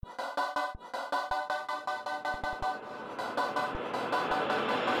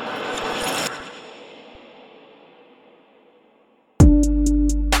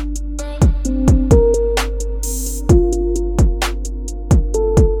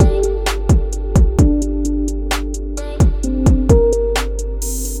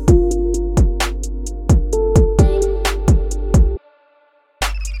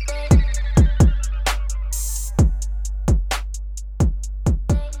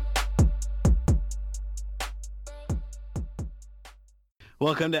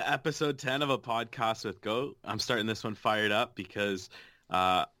Welcome to episode 10 of a podcast with Goat. I'm starting this one fired up because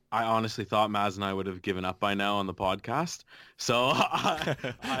I honestly thought Maz and I would have given up by now on the podcast. So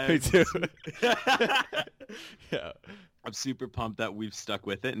Me too. Yeah. I'm super pumped that we've stuck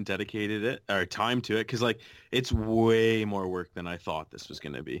with it and dedicated it our time to it because it's way more work than I thought this was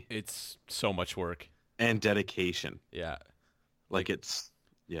going to be. It's so much work. And dedication. Yeah.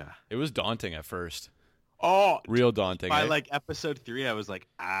 Yeah. It was daunting at first. Oh, real daunting. By episode 3, I was like,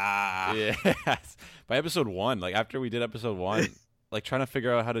 Yes. By episode 1, after we did episode 1, trying to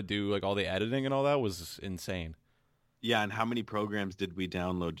figure out how to do all the editing and all that was insane. Yeah, and how many programs did we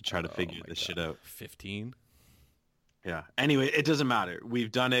download to try to figure this shit out? 15. Yeah. Anyway, it doesn't matter.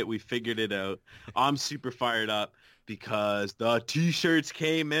 We've done it. We figured it out. I'm super fired up because the t-shirts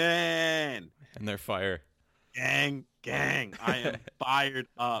came in. And they're fire. Gang. I am fired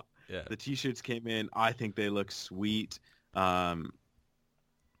up. Yeah. The t-shirts came in. I think they look sweet. We're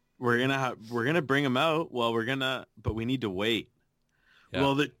gonna bring them out. But we need to wait. Yeah.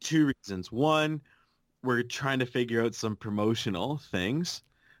 Well, there are two reasons. One, we're trying to figure out some promotional things.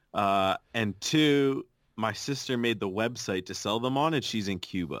 And two, my sister made the website to sell them on, and she's in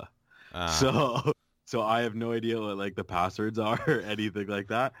Cuba. So I have no idea what the passwords are or anything like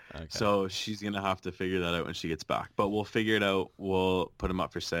that. Okay. So she's gonna have to figure that out when she gets back. But we'll figure it out. We'll put them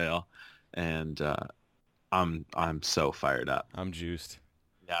up for sale, and I'm so fired up. I'm juiced.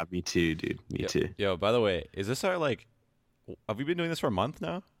 Yeah, me too, dude. Me too. Yo, by the way, is this our have we been doing this for a month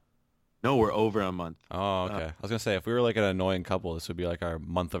now? No, we're over a month. Oh, okay. I was gonna say if we were an annoying couple, this would be our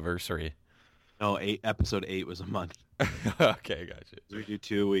month anniversary. No, episode 8 was a month. Okay, gotcha. We do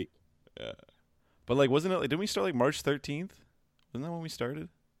 2 a week. Yeah. But wasn't it didn't we start March 13th? Wasn't that when we started?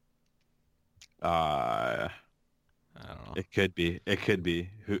 I don't know. It could be.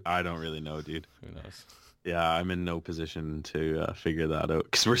 I don't really know, dude. Who knows? Yeah, I'm in no position to figure that out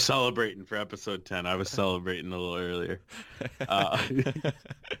because we're celebrating for episode 10. I was celebrating a little earlier.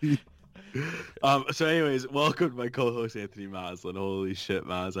 So anyways, welcome to my co-host Anthony Maslin. Holy shit,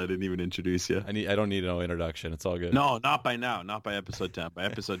 Maz, I didn't even introduce you. I don't need no introduction. It's all good. No, not by now. Not by episode 10. By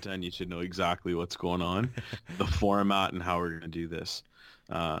episode 10, you should know exactly what's going on, the format, and how we're going to do this.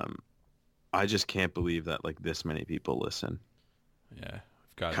 I just can't believe that this many people listen. Yeah,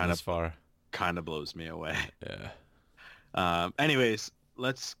 we've gotten this far. Kind of blows me away. Yeah. Anyways,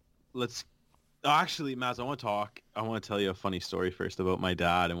 let's. Actually, Maz, I want to tell you a funny story first about my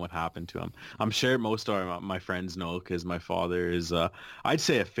dad and what happened to him. I'm sure most of my friends know because my father is, I'd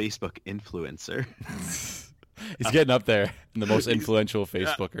say, a Facebook influencer. He's getting up there in the most influential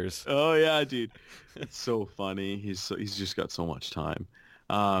Facebookers. Yeah. Oh yeah, dude, it's so funny. He's just got so much time.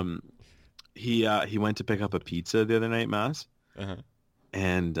 He went to pick up a pizza the other night, Maz,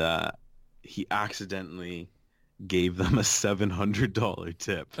 and he accidentally gave them a $700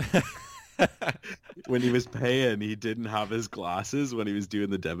 tip. When he was paying, he didn't have his glasses when he was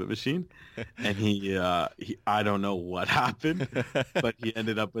doing the debit machine, and he I don't know what happened, but he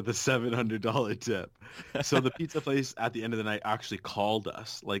ended up with a $700 tip. So the pizza place at the end of the night actually called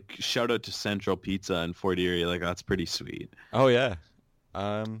us. Shout out to Central Pizza in Fort Erie. That's pretty sweet. Oh yeah.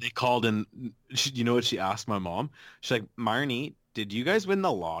 They called and you know what she asked my mom? She's like, Marnie, did you guys win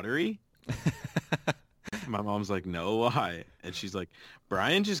the lottery? My mom's like, no, why? And she's like,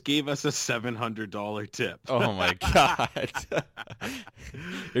 Brian just gave us a $700 tip. Oh my god!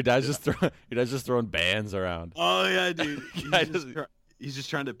 Your dad's just throwing bands around. Oh yeah, dude. He's just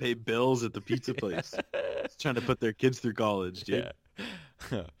trying to pay bills at the pizza place. He's trying to put their kids through college, dude.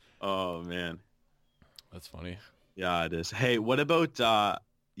 Yeah. Oh man, that's funny. Yeah, it is. Hey, what about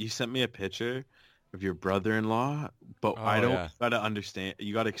you sent me a picture of your brother-in-law, but I don't gotta understand.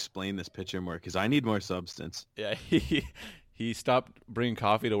 You gotta explain this picture more because I need more substance. Yeah, he stopped bringing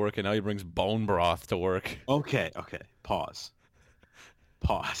coffee to work and now he brings bone broth to work. Okay. Pause.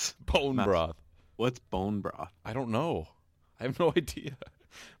 Bone broth. What's bone broth? I don't know. I have no idea.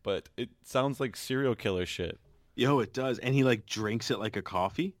 But it sounds like serial killer shit. Yo, it does. And he drinks it like a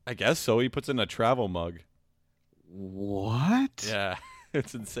coffee? I guess so. He puts it in a travel mug. What? Yeah,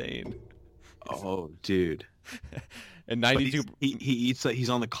 it's insane. Oh, dude. And 92. He eats he's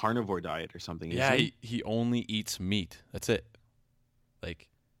on the carnivore diet or something. Yeah, he only eats meat. That's it.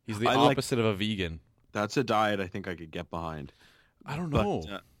 He's the opposite of a vegan. That's a diet I think I could get behind. I don't know.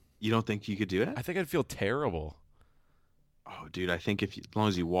 But, you don't think you could do it? I think I'd feel terrible. Oh, dude, I think as long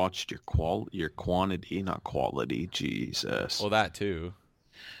as you watched your quantity, not quality, Jesus. Well, that too.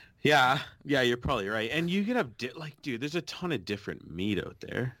 Yeah, yeah, you're probably right. And you could have dude, there's a ton of different meat out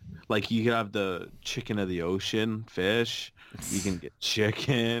there. Like you could have the chicken of the ocean, fish. You can get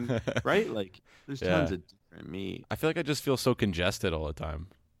chicken, right? Like there's tons Yeah. of different meat. I feel like I just feel so congested all the time.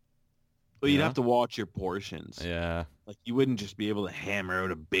 Well, You you'd know? have to watch your portions. Yeah. Like you wouldn't just be able to hammer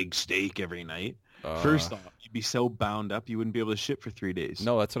out a big steak every night. Uh, First off, you'd be so bound up you wouldn't be able to ship for 3 days.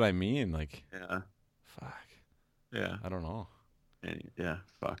 no, that's what I mean. Like, Yeah. fuck. Yeah. I don't know. Yeah.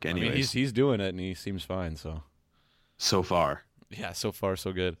 Fuck. I mean, Anyways, he's doing it and he seems fine. So so far, yeah, so far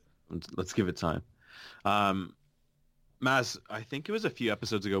so good. let's give it time. Um, Maz, I think it was a few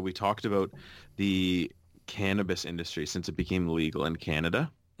episodes ago we talked about the cannabis industry since it became legal in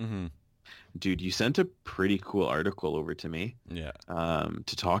Canada. Mm-hmm. Dude, you sent a pretty cool article over to me Yeah.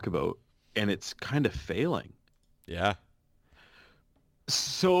 to talk about, and it's kind of failing. Yeah.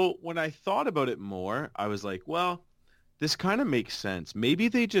 So when I thought about it more, I was like, well, this kind of makes sense. Maybe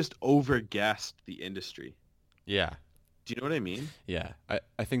they just overguessed the industry. Yeah. Do you know what I mean? Yeah.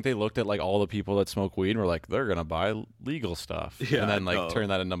 I think they looked at like all the people that smoke weed and were like, they're gonna buy legal stuff. Yeah, and then like no. turn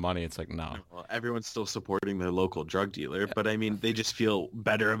that into money. It's like no. Well, everyone's still supporting their local drug dealer, but I mean, they just feel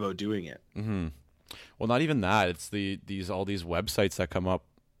better about doing it. Mm-hmm. Well, not even that. It's all these websites that come up,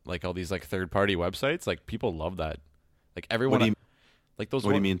 like all these like third party websites. Like people love that. Like everyone, like those.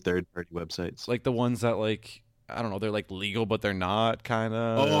 What do you mean third party websites? Like the ones that like I don't know, they're like legal but they're not kind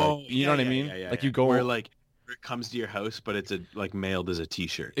of. Oh, you know what I mean? Yeah, like you go where like it comes to your house, but it's like mailed as a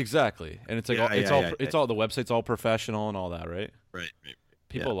T-shirt. exactly, and it's like it's all the website's all professional and all that, right? Right.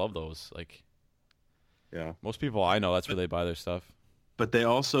 People love those. Like, yeah, most people I know, that's where they buy their stuff. but they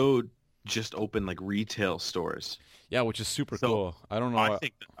also just open like retail stores. Yeah, which is super So, cool. I don't know.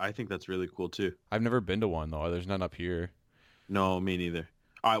 I think that's really cool too. I've never been to one though. There's none up here. No, me neither.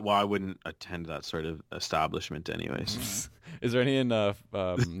 I wouldn't attend that sort of establishment anyways. Is there any in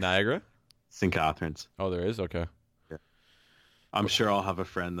Niagara? St. Catharines. Oh, there is? Okay. Yeah. I'm sure I'll have a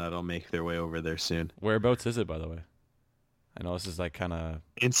friend that'll make their way over there soon. Whereabouts is it, by the way? I know this is like kind of...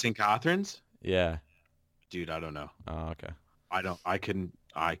 In St. Catharines? Yeah. Dude, I don't know. Oh, okay. I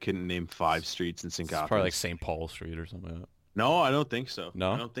couldn't name 5 streets in St. It's Catharines. probably like St. Paul Street or something like that. No, I don't think so.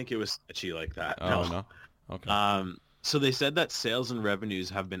 No? I don't think it was sketchy like that. Oh, no? Okay. So they said that sales and revenues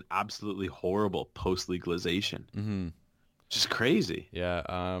have been absolutely horrible post-legalization. Mm-hmm. Which is crazy. Yeah.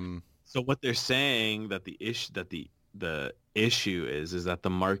 So what they're saying that the issue is that the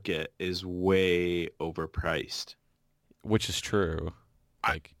market is way overpriced. Which is true.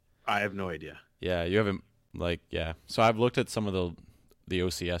 Like, I have no idea. Yeah, you haven't like yeah. So I've looked at some of the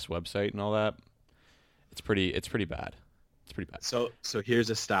OCS website and all that. It's pretty bad. It's pretty bad. So here's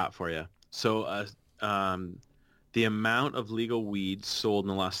a stat for you. So the amount of legal weed sold in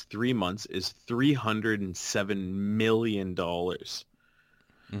the last 3 months is $307 million.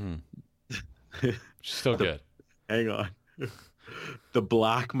 Mm-hmm. Still good. Hang on. The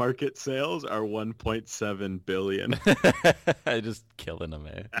black market sales are 1.7 billion. Just killing them,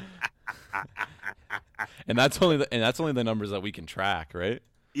 eh? and that's only the numbers that we can track, right?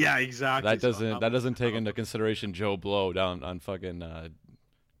 Yeah, exactly. That doesn't take into consideration Joe Blow down on fucking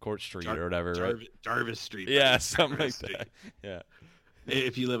Court Street or whatever, right? Jarvis Street. Yeah, something like Street. that. Yeah.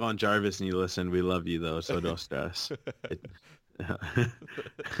 If you live on Jarvis and you listen, we love you though, so don't stress.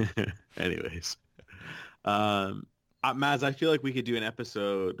 Anyways, Maz, I feel like we could do an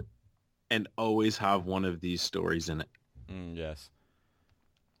episode and always have one of these stories in it. Yes.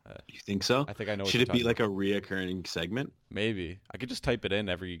 You think so? I think I know. Should it be like a reoccurring segment? Maybe. I could just type it in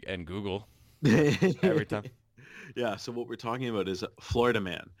and Google every time. Yeah, so what we're talking about is Florida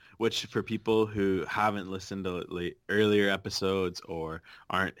Man, which for people who haven't listened to earlier episodes or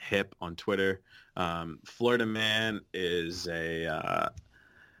aren't hip on Twitter, Florida Man is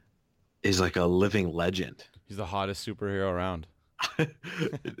like a living legend. He's the hottest superhero around.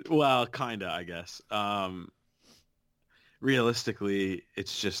 Well, kinda, I guess. Realistically,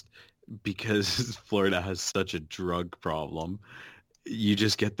 it's just because Florida has such a drug problem. You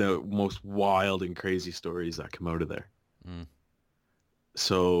just get the most wild and crazy stories that come out of there. Mm.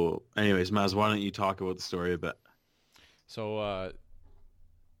 So, anyways, Maz, why don't you talk about the story a bit? So,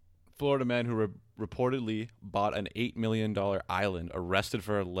 Florida man who reportedly bought an $8 million island arrested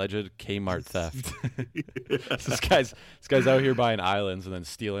for alleged Kmart theft. This guy's out here buying islands and then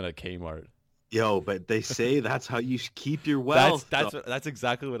stealing a Kmart. Yo, but they say that's how you keep your wealth. That's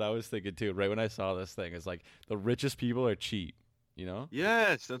exactly what I was thinking too. Right when I saw this thing, it's like the richest people are cheap. You know?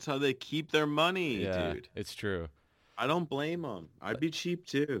 Yes, that's how they keep their money, yeah, dude. It's true. I don't blame them. I'd be cheap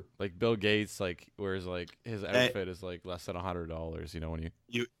too. Like Bill Gates, like wears like his outfit is like less than $100. You know when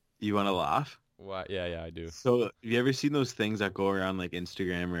you want to laugh? What? Yeah, I do. So have you ever seen those things that go around like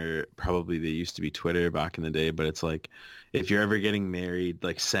Instagram, or probably they used to be Twitter back in the day, but it's like if you're ever getting married,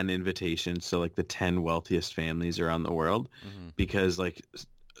 like send invitations to like the 10 wealthiest families around the world, Mm-hmm. because like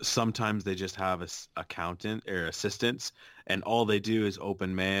sometimes they just have a accountant or assistants, and all they do is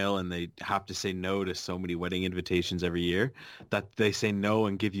open mail, and they have to say no to so many wedding invitations every year that they say no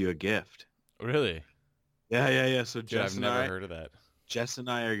and give you a gift. Really? Yeah. So Dude, I've Jess and never I heard of that. Jess and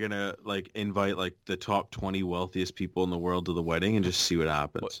I are gonna like invite like the top 20 wealthiest people in the world to the wedding and just see what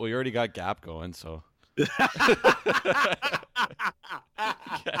happens. Well, you already got Gap going, so.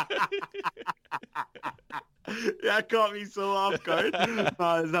 That caught me so off guard.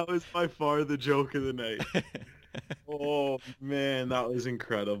 That was by far the joke of the night. Oh man, that was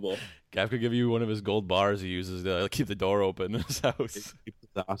incredible. Gap could give you one of his gold bars he uses to keep the door open in his house. He keeps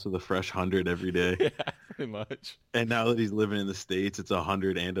his ass with a fresh 100 every day. Yeah, pretty much. And now that he's living in the States, it's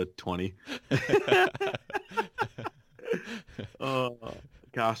 100 and a 20. Oh,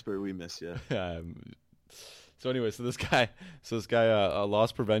 Casper, we miss you. So anyway, this guy, a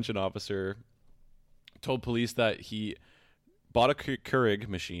loss prevention officer, told police that he bought a Keurig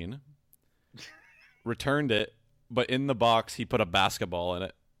machine, returned it, but in the box he put a basketball in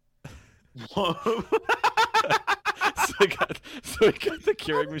it. So he got the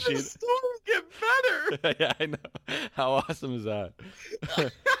Keurig machine. The stories get better. Yeah, I know. How awesome is that?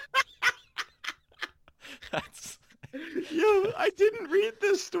 That's... Yo, I didn't read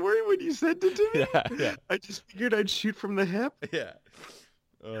this story when you sent it to me. Yeah. I just figured I'd shoot from the hip. Yeah.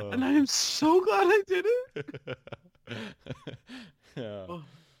 And I am so glad I did it. Yeah.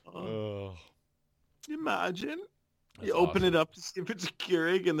 Oh. Imagine. That's you open awesome. it up to see if it's a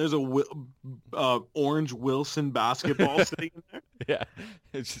Keurig, and there's a orange Wilson basketball sitting in there. Yeah.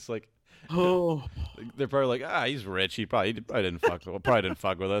 It's just like, oh, they're probably like, he's rich. He probably didn't fuck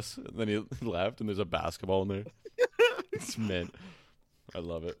with us. And then he left, and there's a basketball in there. It's mint. I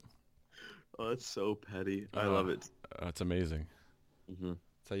love it. Oh, it's so petty. I love it. It's amazing. Mm-hmm.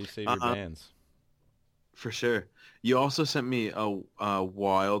 That's how you save your bands. For sure. You also sent me a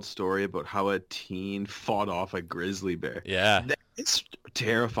wild story about how a teen fought off a grizzly bear. Yeah. It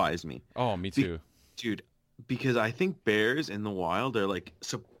terrifies me. Oh, me too. Dude, because I think bears in the wild are like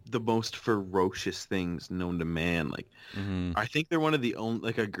the most ferocious things known to man. Like, I think they're one of the only,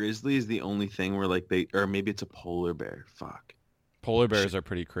 like a grizzly is the only thing where like or maybe it's a polar bear. Fuck. Polar bears are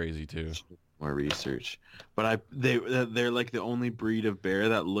pretty crazy too. More research. But they're like the only breed of bear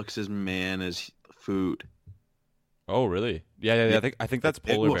that looks as man as food. Oh, really? Yeah. I think that's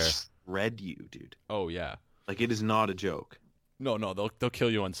polar it will bear. Shred you, dude. Oh, yeah. Like, it is not a joke. No, they'll kill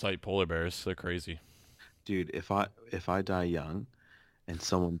you on sight. Polar bears, they're crazy. Dude, if I die young and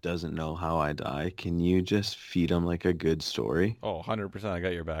someone doesn't know how I die, can you just feed them like a good story? Oh, 100%. I got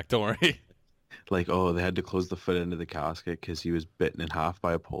your back. Don't worry. Like, oh, they had to close the foot end of the casket because he was bitten in half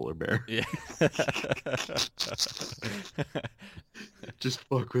by a polar bear. Yeah. Just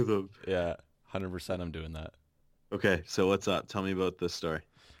fuck with him. Yeah, 100% I'm doing that. Okay, so what's up? Tell me about this story.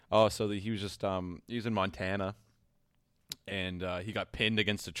 Oh, so he was just he was in Montana, and he got pinned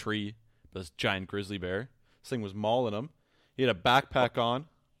against a tree. This giant grizzly bear. This thing was mauling him. He had a backpack on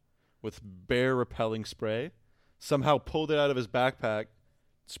with bear repelling spray. Somehow pulled it out of his backpack,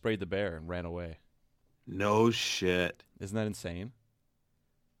 sprayed the bear, and ran away. No shit. Isn't that insane?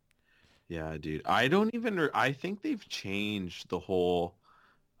 Yeah, dude. I think they've changed the whole,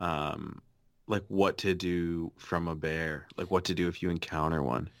 like what to do from a bear, like what to do if you encounter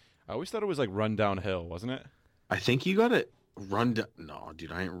one. I always thought it was like run downhill, wasn't it? I think you gotta run down. No,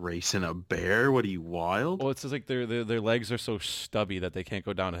 dude, I ain't racing a bear. What are you, wild? Well, it's just like their legs are so stubby that they can't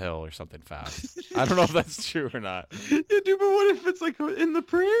go downhill or something fast. I don't know if that's true or not. Yeah, dude, but what if it's like in the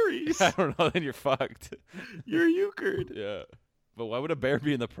prairies? I don't know. Then you're fucked. You're euchred. Yeah, but why would a bear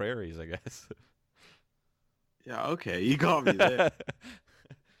be in the prairies? I guess. Yeah. Okay, you got me there.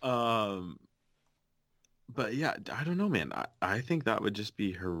 But yeah, I don't know, man. I think that would just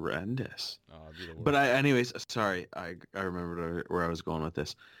be horrendous. Oh, it'd be the worst. But anyways, sorry, I remembered where I was going with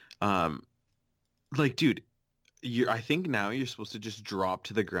this. Like, dude, I think now you're supposed to just drop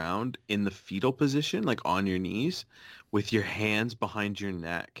to the ground in the fetal position, like on your knees, with your hands behind your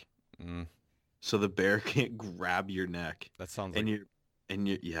neck, so the bear can't grab your neck. That sounds and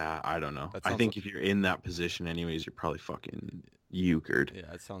you're yeah, I don't know. I think if you're in that position, anyways, you're probably fucking euchred.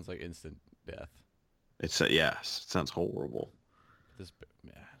 Yeah, it sounds like instant death. It's yes, it sounds horrible. Yeah,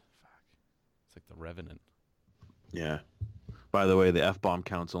 fuck. It's like the Revenant. Yeah. By the way, the F-bomb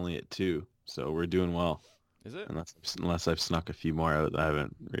count's only at 2, so we're doing well. Is it? Unless I've snuck a few more out that I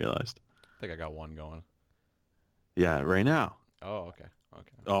haven't realized. I think I got one going. Yeah, right now. Oh, okay.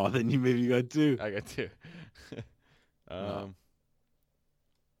 Oh, then you maybe got 2. I got 2. Yeah,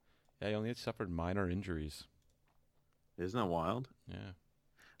 he only suffered minor injuries. Isn't that wild? Yeah.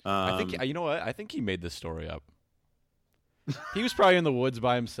 I think you know what? I think he made this story up. He was probably in the woods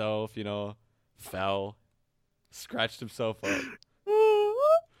by himself, fell, scratched himself up.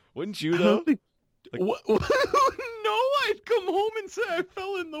 Wouldn't you though? No, I'd come home and say I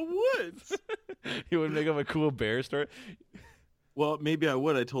fell in the woods. You would make up a cool bear story. Well, maybe I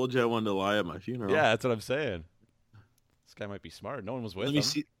would. I told you I wanted to lie at my funeral. Yeah, that's what I'm saying. This guy might be smart. No one was with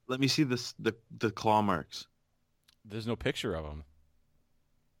him. Let me see the claw marks. There's no picture of him.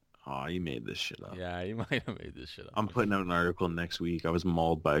 Oh, you made this shit up. Yeah, you might have made this shit up. I'm putting out an article next week. I was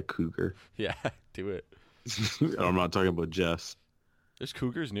mauled by a cougar. Yeah, do it. I'm not talking about Jess. There's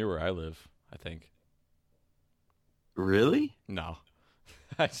cougars near where I live, I think. Really? No.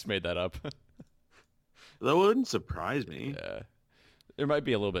 I just made that up. That wouldn't surprise me. Yeah. There might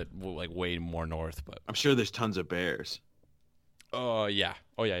be a little bit, way more north, but... I'm sure there's tons of bears. Oh, yeah.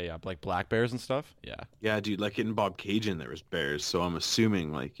 Oh, yeah. Like black bears and stuff? Yeah. Yeah, dude, like in Bob Cajun, there was bears, so I'm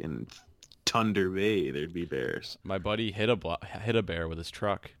assuming, like, in Thunder Bay, there'd be bears. My buddy hit a bear with his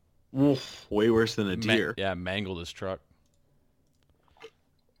truck. Oof, way worse than a deer. Mangled his truck.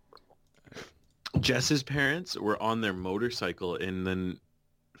 Jess's parents were on their motorcycle in the...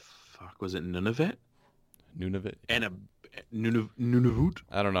 was it Nunavut? Nunavut? And Nunavut?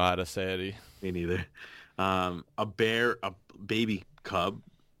 I don't know how to say it. Me neither. A baby cub,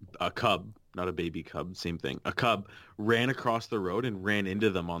 not a baby cub, same thing. A cub ran across the road and ran into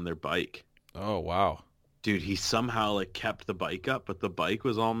them on their bike. Oh, wow. Dude, he somehow kept the bike up, but the bike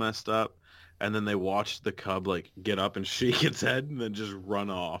was all messed up. And then they watched the cub get up and shake its head and then just run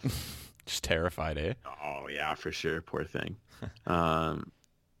off. Just terrified, eh? Oh yeah, for sure. Poor thing.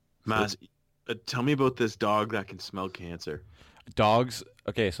 Maz, tell me about this dog that can smell cancer. Dogs.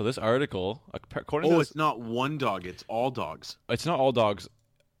 Okay, so this article, according to it's not one dog; it's all dogs. It's not all dogs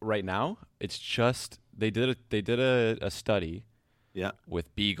right now. It's just they did a study. Yeah.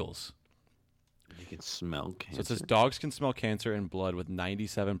 With beagles. You can smell cancer. So it says dogs can smell cancer in blood with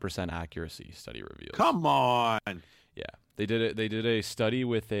 97% accuracy. Study reveals. Come on. Yeah, they did a study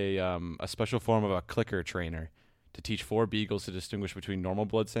with a special form of a clicker trainer to teach 4 beagles to distinguish between normal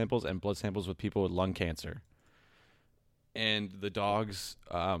blood samples and blood samples with people with lung cancer. And the dogs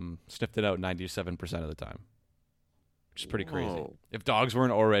sniffed it out 97% of the time, which is pretty crazy. If dogs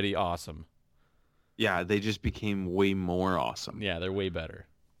weren't already awesome. Yeah, they just became way more awesome. Yeah, they're way better.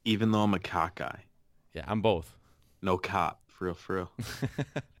 Even though I'm a cat guy. Yeah, I'm both. No cat, for real.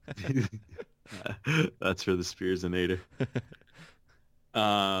 That's for the Spearsinator.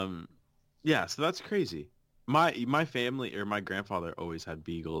 Yeah, so that's crazy. My family, or my grandfather, always had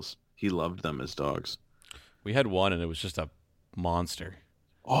beagles. He loved them as dogs. We had one, and it was just a monster.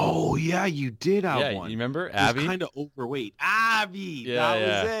 Oh, yeah, you did have one. You remember Abby? He was kind of overweight. Abby! Yeah,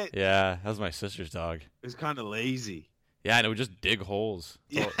 that was it. Yeah, that was my sister's dog. It was kind of lazy. Yeah, and it would just dig holes.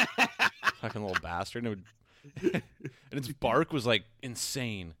 Yeah. Fucking little bastard. And, and its bark was,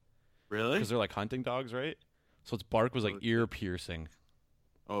 insane. Really? Because they're, hunting dogs, right? So its bark was, ear-piercing.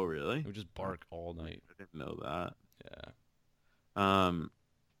 Oh, really? It would just bark all night. I didn't know that. Yeah.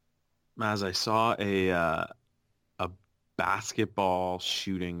 Maz, I saw a basketball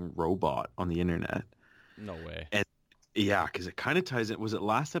shooting robot on the internet. No way. And yeah, because it kind of ties in. Was it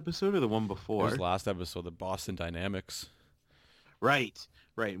last episode or the one before? It was last episode, the Boston Dynamics. Right.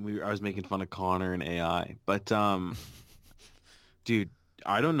 And I was making fun of Connor and AI, but dude,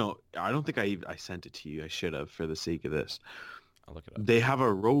 I don't know. I don't think I sent it to you. I should have, for the sake of this. I'll look it up. They have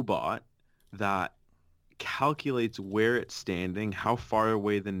a robot that calculates where it's standing, how far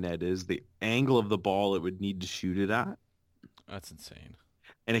away the net is, the angle of the ball it would need to shoot it at. That's insane.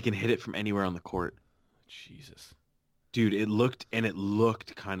 And it can hit it from anywhere on the court. Jesus. Dude, it looked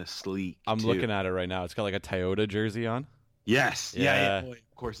kind of sleek. I'm looking at it right now. It's got a Toyota jersey on. Yes. Yeah. Boy,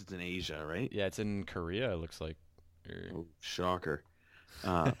 of course, it's in Asia, right? Yeah, it's in Korea, it looks like. Oh, shocker.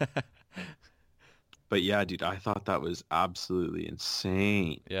 But yeah, dude, I thought that was absolutely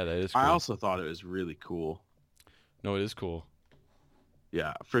insane. Yeah, that is cool. I also thought it was really cool. No, it is cool.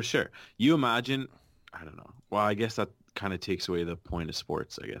 Yeah, for sure. You imagine, I don't know. Well, I guess that kind of takes away the point of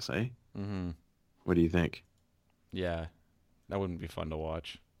sports, I guess, eh? Mm-hmm. What do you think? Yeah, that wouldn't be fun to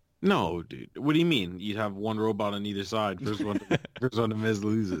watch. No, dude. What do you mean? You'd have one robot on either side. First one to miss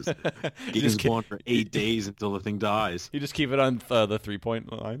loses. Game's going for 8 days until the thing dies. You just keep it on the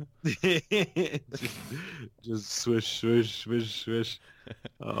 3-point line? just swish, swish, swish, swish.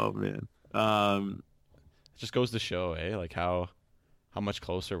 Oh, man. It just goes to show, how much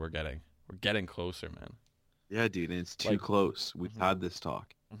closer we're getting. We're getting closer, man. Yeah, dude, and it's too close. We've had this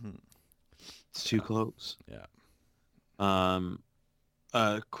talk. Mm-hmm. It's too close. Yeah.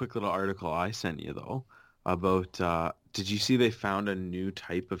 A quick little article I sent you though about. Did you see they found a new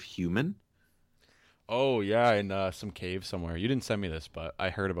type of human Oh yeah, in some cave somewhere. You didn't send me this, but I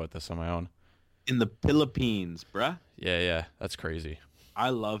heard about this on my own. in the Philippines, bruh? Yeah, that's crazy. I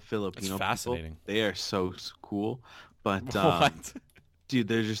love It's Filipino people. fascinating. They are so cool. But What? dude,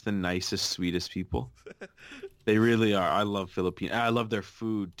 they're just the nicest, sweetest people. They really are. I love Filipino. I love their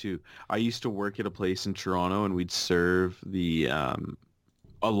food too. I used to work at a place in Toronto, and we'd serve the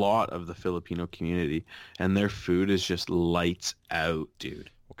a lot of the Filipino community, and their food is just lights out, dude.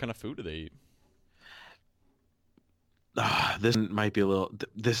 What kind of food do they eat? This might be a little.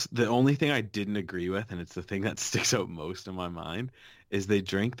 The only thing I didn't agree with, and it's the thing that sticks out most in my mind, is they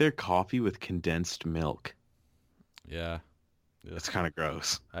drink their coffee with condensed milk. Yeah. It's kind of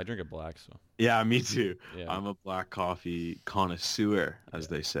gross. I drink it black, so. Yeah, me too. Yeah. I'm a black coffee connoisseur, as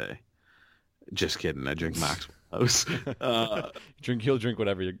they say. Just kidding. I drink Maxwell House. You'll drink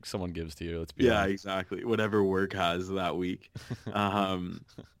whatever someone gives to you. Let's be Yeah, honest. exactly. Whatever work has that week. But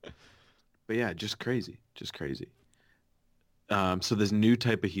yeah, just crazy. Just crazy. So this new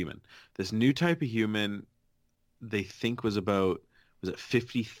type of human. They think was it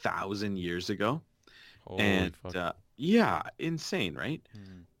 50,000 years ago? Holy And fuck. yeah, insane, right?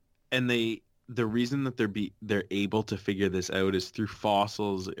 Mhm. And the reason that they're able to figure this out is through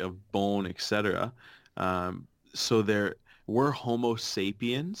fossils of bone, etc. So we're Homo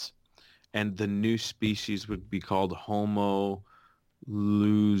sapiens, and the new species would be called Homo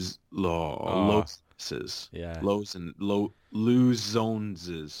losensis. Yeah.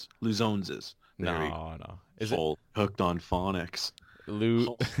 Luzonses. There we go. No. Is it Hooked on phonics?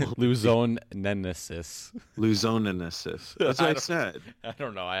 Luzonenesis? Luzonenesis. That's what I said. I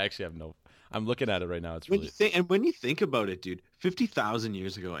don't know. I actually have no. I'm looking at it right now. It's When really when you think about it, dude, 50,000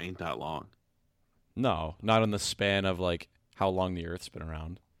 years ago ain't that long. no, not in the span of like how long the Earth's been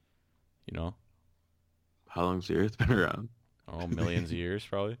around. You know, How long's the Earth been around? oh, millions of years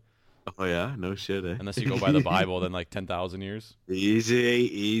probably. Oh yeah, no shit, eh? Unless you go by the Bible, then like 10,000 years.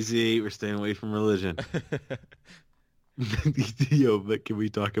 Easy. We're staying away from religion. Yo, but can we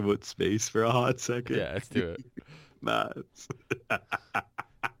talk about space for a hot second? Yeah, let's do it. Nuts.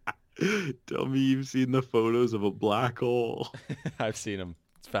 Tell me you've seen the photos of a black hole. I've seen them.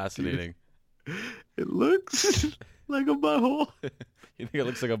 It's fascinating. It looks like a butthole. You think it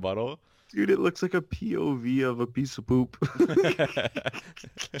looks like a butthole? Dude, it looks like a POV of a piece of poop. Like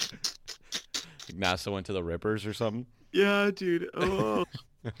NASA went to the Rippers or something? Yeah, dude. Oh.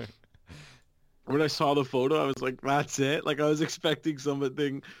 When I saw the photo, I was like, that's it? Like, I was expecting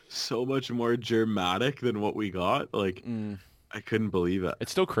something so much more dramatic than what we got. Like, I couldn't believe it.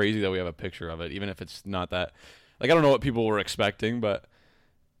 It's still crazy that we have a picture of it, even if it's not that. Like, I don't know what people were expecting, but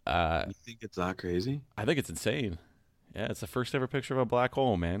You think it's that crazy? I think it's insane. Yeah, it's the first ever picture of a black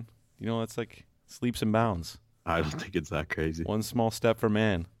hole, man. You know, it's like leaps and bounds. I don't think it's that crazy. One small step for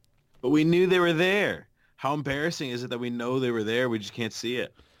man. But we knew they were there. How embarrassing is it that we know they were there, we just can't see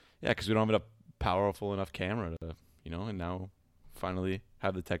it? Yeah, because we don't have a powerful enough camera to, and now finally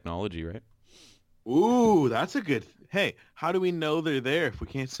have the technology, right? Ooh, that's a good... Hey, how do we know they're there if we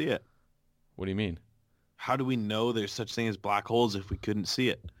can't see it? What do you mean? How do we know there's such thing as black holes if we couldn't see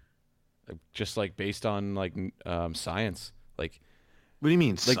it? Just like based on like science. Like, what do you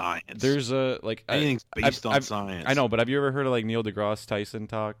mean like, science? There's anything's based on science. I know, but have you ever heard of like Neil deGrasse Tyson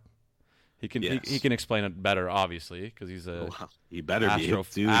talk? He can Yes. he can explain it better, obviously, because he's a he better be able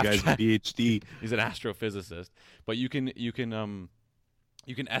to. The guy's a PhD. He's an astrophysicist. But you can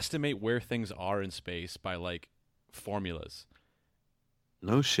estimate where things are in space by like formulas.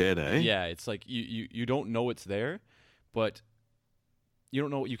 No shit, eh? Yeah, it's like you don't know it's there, but you don't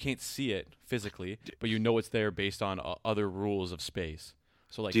know, you can't see it physically, but you know it's there based on other rules of space.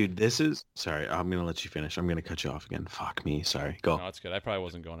 So like, dude, sorry, I'm gonna let you finish. I'm gonna cut you off again. Fuck me. Sorry. Go. No, it's good. I probably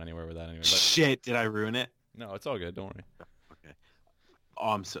wasn't going anywhere with that anyway. But Shit, did I ruin it? no, it's all good. Don't worry. Okay.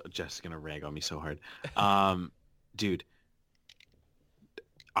 Oh, Jess is gonna rag on me so hard. Dude,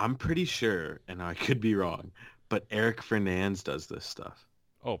 I'm pretty sure, and I could be wrong, but Eric Fernandez does this stuff.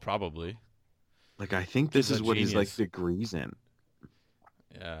 Oh, probably. Like, I think this He's is a what he's like genius. degrees in.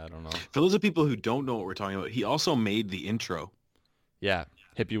 Yeah, I don't know. For those of people who don't know what we're talking about, he also made the intro Yeah,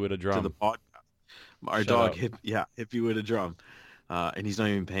 hit you with a to drum. the podcast. Our Shout dog out. hit you with a drum, and he's not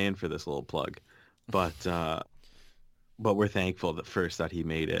even paying for this little plug, but we're thankful that he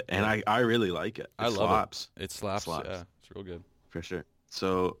made it, and I really like it. I love slaps, it. It slaps. Slaps. Yeah, it's real good. for sure.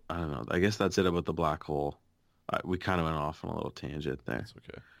 So I don't know. I guess that's it about the black hole. We kind of went off on a little tangent there, That's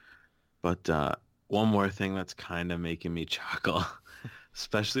okay. but one more thing that's kind of making me chuckle.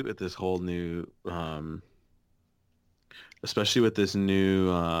 especially with this whole new, especially with this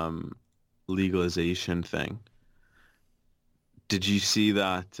new legalization thing. Did you see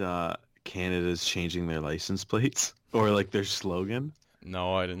that Canada's changing their license plates or like their slogan?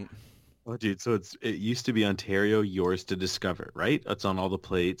 No, I didn't. Oh, dude, so it used to be Ontario, yours to discover, right? It's on all the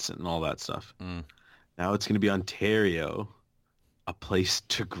plates and all that stuff. Mm. Now it's going to be Ontario, a place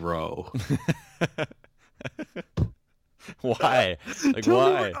to grow. Why? Like, Tell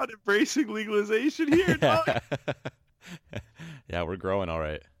me why? we're not embracing legalization here, dog. Yeah, we're growing all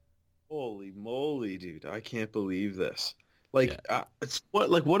right. Holy moly, dude! I can't believe this. Like, Yeah. it's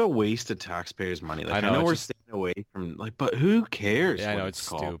what a waste of taxpayers' money. Like, I know, I know it's we're just staying away from like, but who cares yeah, I what know it's it's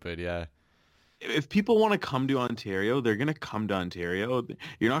called? stupid. Yeah. If people want to come to Ontario, they're gonna come to Ontario.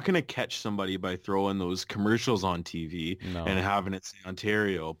 You're not gonna catch somebody by throwing those commercials on TV and No. having it say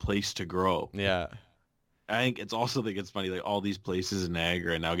Ontario, a place to grow. Yeah. Think it's funny, like all these places in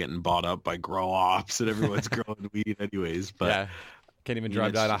Niagara are now getting bought up by grow ops and everyone's growing weed anyways. But Yeah. Can't even I mean, drive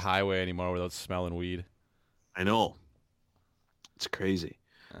it's down a just, highway anymore without smelling weed. I know it's crazy.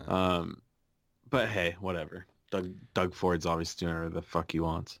 Uh, But hey, whatever. Doug Ford's obviously doing whatever the fuck he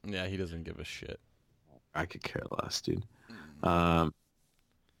wants. yeah, he doesn't give a shit. I could care less, dude. Um,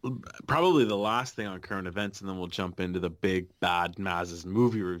 Probably the last thing on current events, and then we'll jump into the big bad Maz's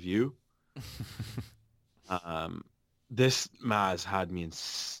movie review. This Maz had me in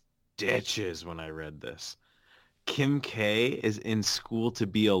stitches when I read this. Kim K is in school to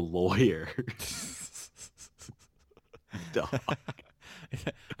be a lawyer. Dog.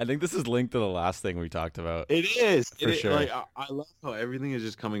 I think this is linked to the last thing we talked about. It is. For sure. Like I love how everything is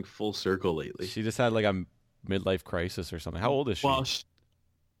just coming full circle lately. She just had like a midlife crisis or something. How old is she? Well,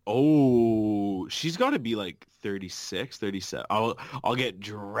 she's got to be like 36, 37. I'll get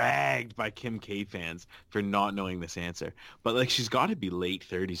dragged by Kim K fans for not knowing this answer. But like she's got to be late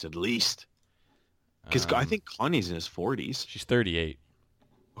 30s at least. Because I think Kanye's in his 40s. She's 38.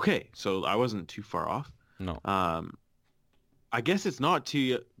 Okay, so I wasn't too far off. No. I guess it's not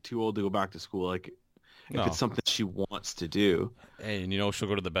too old to go back to school. Like if it's something she wants to do. Hey, and you know she'll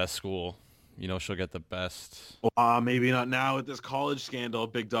go to the best school. You know she'll get the best. Maybe not now with this college scandal,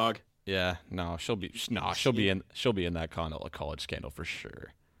 big dog. Yeah, no, she'll be in that college scandal for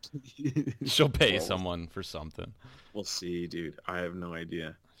sure. She'll pay someone for something. We'll see, dude. I have no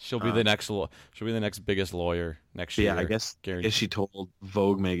idea. She'll be the next biggest lawyer next year. Yeah, I guess she told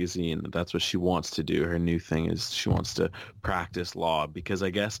Vogue magazine that that's what she wants to do. Her new thing is she wants to practice law because I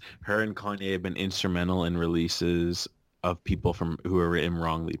guess her and Kanye have been instrumental in releases of people who are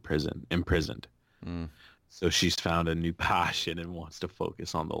wrongly imprisoned. Mm. So she's found a new passion and wants to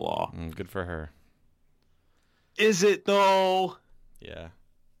focus on the law. Good for her. Is it though? Yeah.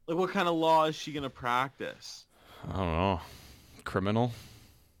 Like what kind of law is she gonna practice? I don't know. Criminal?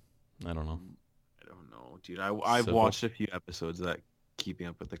 I don't know. I don't know, dude. I've watched a few episodes of that Keeping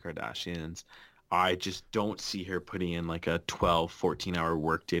Up with the Kardashians. I just don't see her putting in like a 12, 14-hour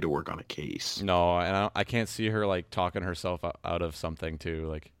workday to work on a case. No, and I can't see her like talking herself out of something too.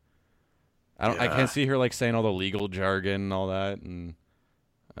 Like, I can't see her like saying all the legal jargon and all that, and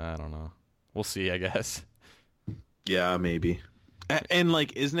I don't know. We'll see, I guess. Yeah, maybe. And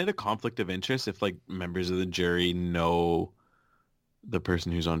like, isn't it a conflict of interest if like members of the jury know the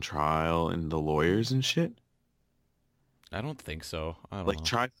person who's on trial and the lawyers and shit? I don't think so. I don't know.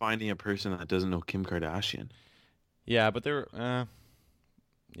 Try finding a person that doesn't know Kim Kardashian. Yeah, but they're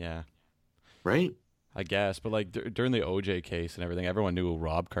yeah. Right? I guess, but like during the OJ case and everything, everyone knew who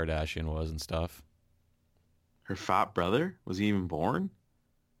Rob Kardashian was and stuff. Her fat brother? Was he even born?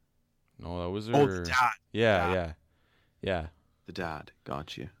 No, that was her. Oh, the dad. Yeah. The dad.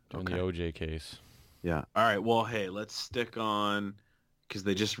 Got you. During the OJ case. Yeah. All right. Well, hey, let's stick on because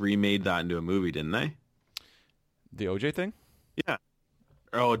they just remade that into a movie, didn't they? The OJ thing? Yeah.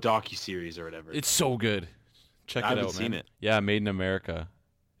 Oh, a docuseries or whatever. It's so good. Check it out, man. I haven't seen it. Yeah, Made in America.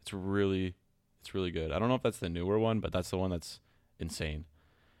 It's really good. I don't know if that's the newer one, but that's the one that's insane.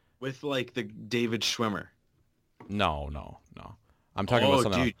 With like the David Schwimmer. No. I'm talking about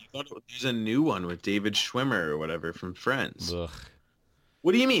something else. Oh, dude, there's a new one with David Schwimmer or whatever from Friends. Ugh.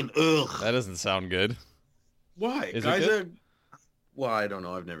 What do you mean, ugh? That doesn't sound good. Why? Is it good? Well, I don't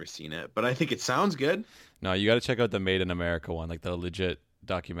know. I've never seen it, but I think it sounds good. No, you got to check out the Made in America one, like the legit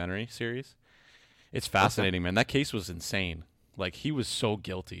documentary series. It's fascinating, man. That case was insane. Like, he was so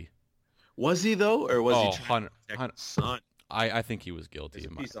guilty. Was he, though? Or was he trying to protect his son? I think he was guilty.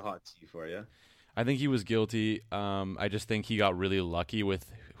 There's a piece of hot tea for you. I think he was guilty. I just think he got really lucky with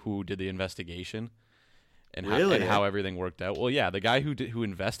who did the investigation and how everything worked out. Well, yeah, the guy who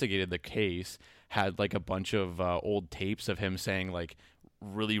investigated the case had like a bunch of old tapes of him saying like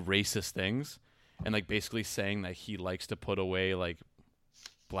really racist things, and like basically saying that he likes to put away like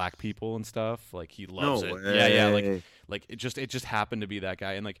black people and stuff. Like he loves it. way. Yeah, like it just happened to be that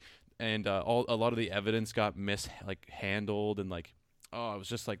guy, and like a lot of the evidence got handled, and like it was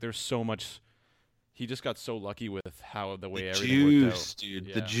just like there's so much. He just got so lucky with the way everything worked out. Dude,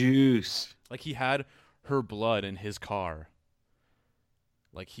 Yeah. the juice. Like he had her blood in his car.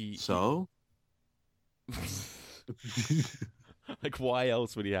 Like So? like why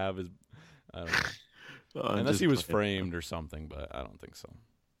else would he have his? I don't know. Unless he was framed or something, but I don't think so.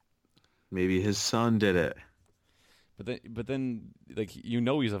 Maybe his son did it. But then, like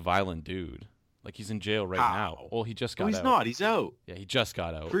he's a violent dude. Like he's in jail right now. Well, he just got out. He's not. He's out. Yeah, he just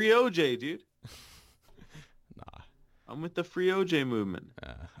got out. Free OJ, dude. Nah. I'm with the free OJ movement.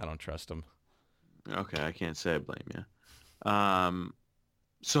 I don't trust him. Okay, I can't say I blame you.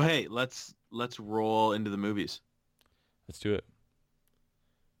 So hey, let's roll into the movies. Let's do it.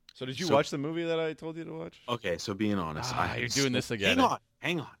 So did you watch the movie that I told you to watch? Okay, so being honest, you're doing this again.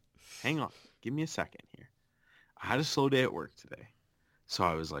 Hang on. Give me a second here. I had a slow day at work today. So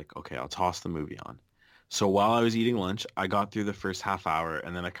I was like, okay, I'll toss the movie on. So while I was eating lunch, I got through the first half hour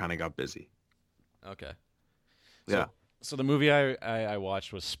and then I kind of got busy. Okay. Yeah. So the movie I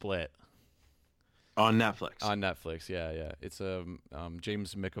watched was Split. On Netflix. On Netflix, yeah. It's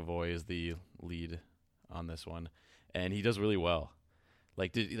James McAvoy is the lead on this one, and he does really well.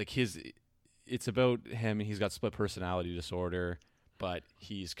 It's about him. He's got split personality disorder, but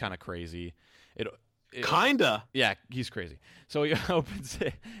he's kind of crazy. Kinda. Yeah, he's crazy. So it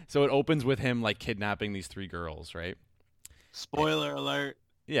opens with him like kidnapping these 3 girls, right? Spoiler alert.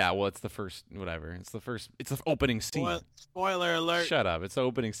 Yeah, well, it's the first whatever. It's the opening scene. Spoiler alert. Shut up. It's the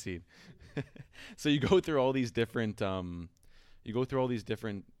opening scene. So you go through all these different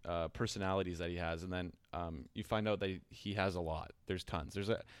personalities that he has, and then you find out that he has a lot. There's tons.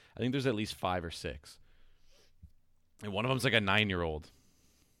 I think there's at least 5 or 6, and one of them's like a 9-year-old,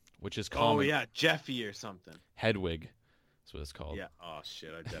 which is common. Oh yeah, Jeffy or something. Hedwig, that's what it's called. Yeah. Oh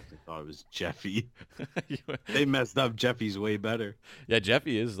shit, I definitely thought it was Jeffy. They messed up. Jeffy's way better. Yeah,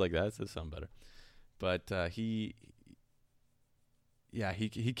 Jeffy is like that. It sounds better, but he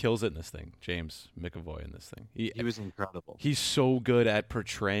kills it in this thing. James McAvoy in this thing. He was incredible. He's so good at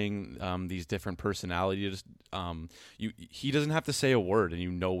portraying these different personalities. He doesn't have to say a word, and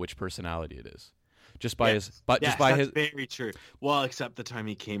you know which personality it is, just by his. That's very true. Well, except the time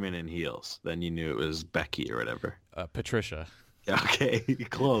he came in heels, then you knew it was Becky or whatever. Patricia. Okay,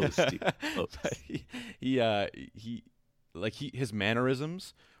 close. Dude. Close. His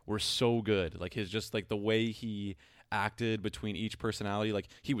mannerisms were so good. Like the way he acted between each personality, like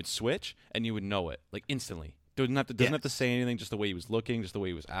he would switch and you would know it like instantly. Doesn't have to say anything, just the way he was looking, just the way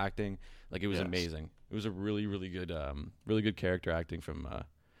he was acting. Like it was amazing. It was a really good character acting from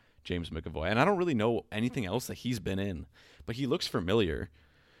James McAvoy. And I don't really know anything else that he's been in, but he looks familiar.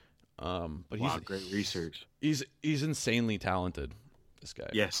 But he's great research. He's insanely talented. This guy.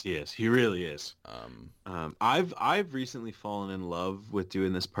 Yes, he is. He really is. I've recently fallen in love with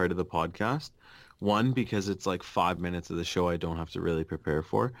doing this part of the podcast. One, because it's like 5 minutes of the show I don't have to really prepare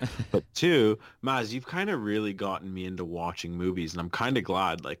for. But 2, Maz, you've kind of really gotten me into watching movies, and I'm kind of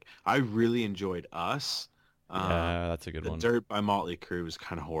glad. Like, I really enjoyed Us. Yeah, that's a good one. Dirt by Motley Crue was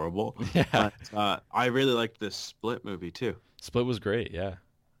kind of horrible. Yeah. But I really liked this Split movie, too. Split was great, yeah.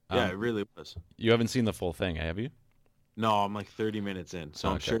 Yeah, it really was. You haven't seen the full thing, have you? No, I'm like 30 minutes in, so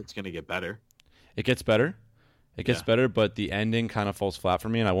I'm sure it's going to get better. It gets better. It gets better, but the ending kind of falls flat for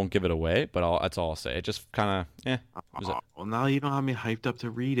me, and I won't give it away, but that's all I'll say. It just kind of, well, now you don't have me hyped up to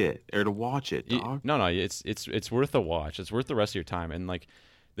read it or to watch it, dog. No, it's worth a watch. It's worth the rest of your time. And, like,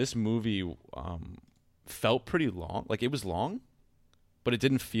 this movie felt pretty long. Like, it was long, but it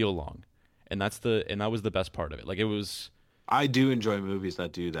didn't feel long. And that was the best part of it. Like, it was... I do enjoy movies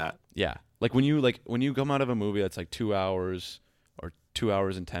that do that. Yeah. Like, when you come out of a movie that's, like, 2 hours... 2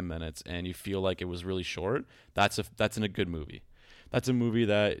 hours and 10 minutes and you feel like it was really short, that's in a good movie. That's a movie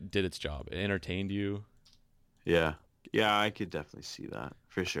that did its job. It entertained you. Yeah, I could definitely see that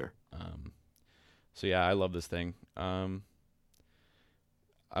for sure. So yeah, I love this thing. I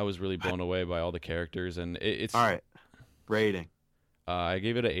was really blown away by all the characters, and it's all right. Rating. I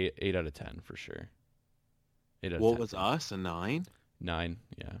gave it an 8 out of 10 for sure. 8 out of 10. What was Us, a 9? 9,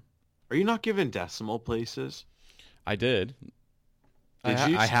 yeah. Are you not giving decimal places? I did. Did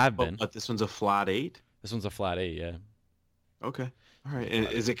you? I have been. But this one's a flat 8? This one's a flat 8, yeah. Okay. All right. And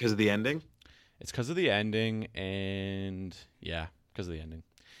is it because of the ending? It's because of the ending, and yeah, because of the ending.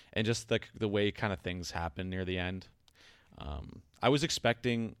 And just the way kind of things happen near the end. I was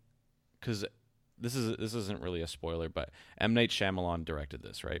expecting, because this isn't really a spoiler, but M. Night Shyamalan directed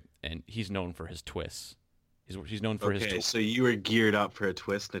this, right? And he's known for his twists. He's known for his Okay, so you were geared up for a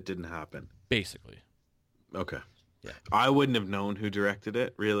twist that didn't happen. basically. Okay. Yeah. I wouldn't have known who directed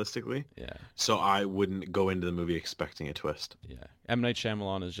it, realistically. Yeah. So I wouldn't go into the movie expecting a twist. Yeah. M. Night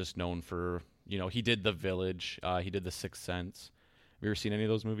Shyamalan is just known for, he did The Village. He did The Sixth Sense. Have you ever seen any of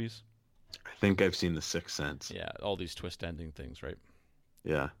those movies? I think I've seen The Sixth Sense. Yeah, all these twist ending things, right?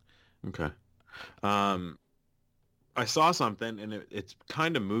 Yeah. Okay. I saw something, and it's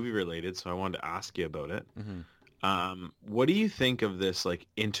kind of movie related, so I wanted to ask you about it. Mm-hmm. What do you think of this, like,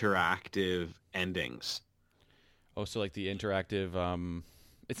 interactive endings? Oh, so like the interactive,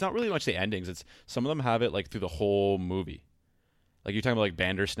 it's not really much the endings. It's some of them have it like through the whole movie. Like you're talking about like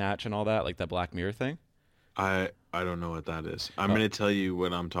Bandersnatch and all that, like that Black Mirror thing. I don't know what that is. I'm going to tell you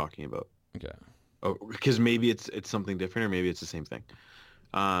what I'm talking about. Okay. Oh, because maybe it's something different, or maybe it's the same thing.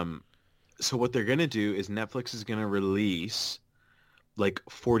 So what they're going to do is Netflix is going to release like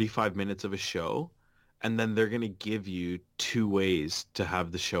 45 minutes of a show, and then they're going to give you 2 ways to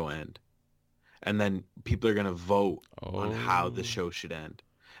have the show end. And then people are going to vote on how the show should end.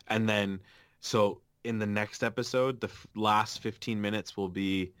 And then, so in the next episode, the last 15 minutes will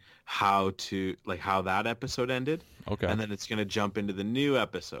be how that episode ended. Okay. And then it's going to jump into the new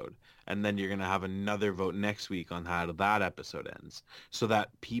episode. And then you're going to have another vote next week on how that episode ends. So that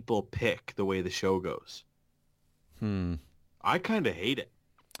people pick the way the show goes. I kind of hate it.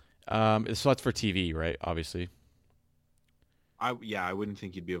 So that's for TV, right? Obviously. I wouldn't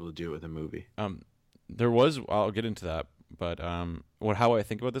think you'd be able to do it with a movie. I'll get into that, but how I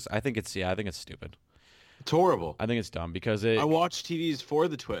think about this, I think it's stupid. It's horrible. I think it's dumb because I watch TVs for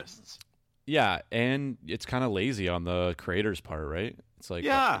the twists. Yeah, and it's kind of lazy on the creator's part, right? It's like,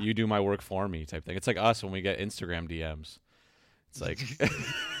 you do my work for me type thing. It's like us when we get Instagram DMs. It's like,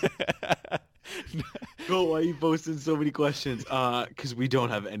 Go, why are you posting so many questions? Because we don't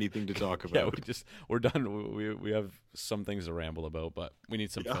have anything to talk about. Yeah, we're done. We have some things to ramble about, but we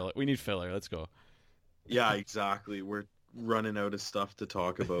need some filler. We need filler. Let's go. Yeah, exactly. We're running out of stuff to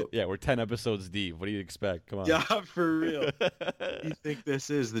talk about. Yeah, we're 10 episodes deep. What do you expect? Come on. Yeah, for real. You think this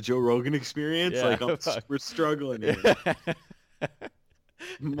is the Joe Rogan experience? Yeah, we're struggling here.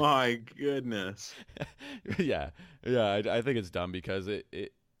 My goodness. Yeah. I think it's dumb because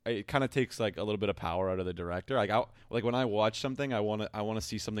it kind of takes like a little bit of power out of the director. Like when I watch something, I want to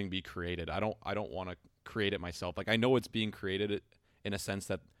see something be created. I don't want to create it myself. Like I know it's being created in a sense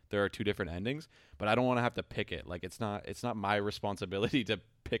that there are 2 different endings, but I don't want to have to pick it. Like it's not my responsibility to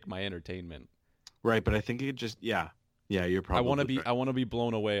pick my entertainment. Right, but I think it just you're probably I want to be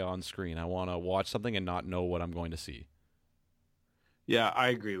blown away on screen. I want to watch something and not know what I'm going to see. Yeah, I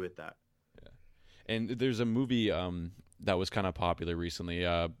agree with that. Yeah. And there's a movie that was kind of popular recently,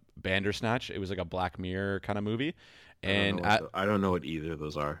 Bandersnatch. It was like a Black Mirror kind of movie. And I don't know what either of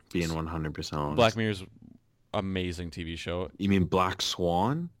those are, being 100% honest. Black Mirror's amazing TV show. You mean Black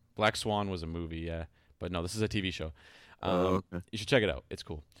Swan? Black Swan was a movie, yeah. But no, this is a TV show. Okay. You should check it out. It's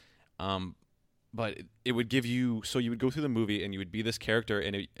cool. But it would give you, so you would go through the movie and you would be this character,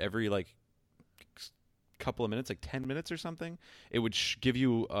 and every like couple of minutes, like 10 minutes or something, it would give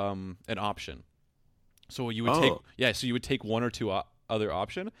you an option. So you would so you would take 1 or 2 other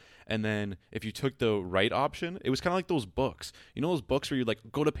option, and then if you took the right option, it was kind of like those books. You know those books where you like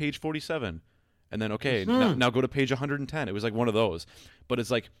go to page 47, and then now go to page 110. It was like one of those, but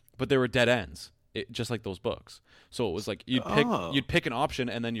it's like, but there were dead ends, just like those books. So it was like you'd pick an option,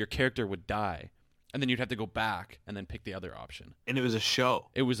 and then your character would die, and then you'd have to go back and then pick the other option. And it was a show.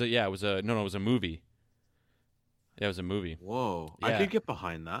 It was a movie. Yeah, it was a movie. Whoa. Yeah. I could get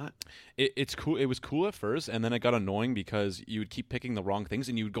behind that. It's cool. It was cool at first, and then it got annoying because you would keep picking the wrong things,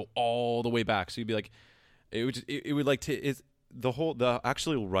 and you would go all the way back. So you'd be like, the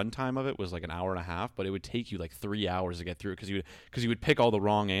actual runtime of it was like an hour and a half, but it would take you like 3 hours to get through it because you would pick all the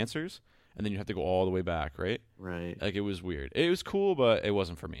wrong answers, and then you have to go all the way back, right? Right. Like it was weird. It was cool, but it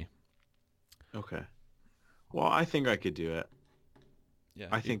wasn't for me. Okay. Well, I think I could do it. Yeah,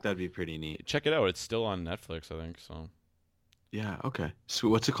 I think that'd be pretty neat. Check it out. It's still on Netflix, I think. So. Yeah. Okay. So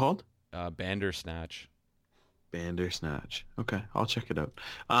what's it called? Bandersnatch. Bandersnatch. Okay, I'll check it out.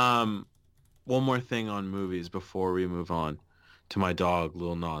 One more thing on movies before we move on to my dog,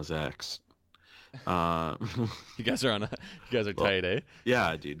 Lil Nas X. You guys are tight, eh?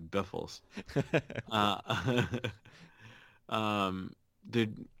 Yeah, dude, biffles.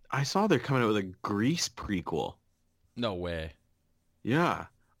 Dude, I saw they're coming out with a Grease prequel. No way. Yeah,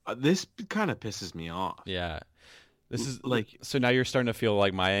 this kind of pisses me off. Yeah, this is like, so now you're starting to feel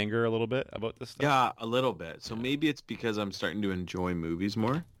like my anger a little bit about this stuff. Yeah, a little bit. So maybe it's because I'm starting to enjoy movies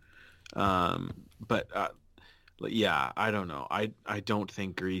more. But yeah, I don't know. I don't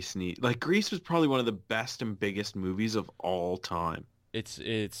think Grease was probably one of the best and biggest movies of all time. It's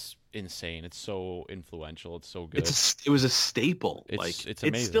insane. It's so influential. It's so good. It was a staple. It's It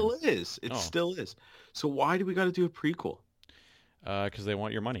amazing. still is. It Oh, still is. So why do we got to do a prequel? because they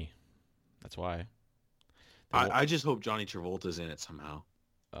want your money. That's why. They wa- I just hope Johnny Travolta's in it somehow.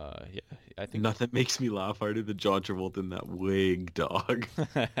 yeah, I think. Nothing makes me laugh harder than John Travolta in that wig, dog.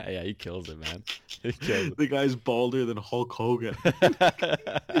 Yeah, he kills it, man. He kills The guy's balder than Hulk Hogan.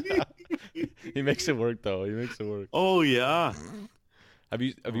 it. He makes it work though. He makes it work. Oh yeah. Have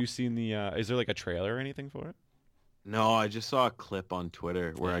you seen the? Is there like a trailer or anything for it? No, I just saw a clip on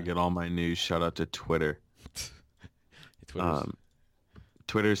Twitter where I Yeah. get all my news. Shout out to Twitter. Twitter's,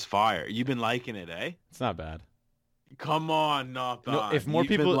 Twitter's fire. You've been liking it, eh? it's not bad. Come on, not bad. No, if more You've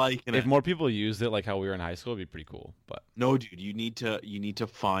been people liking if it. more people used it like how we were in high school, it'd be pretty cool. But No, dude, you need to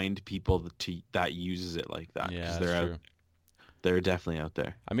find people that uses it like that yeah, because that's they're true. they're definitely out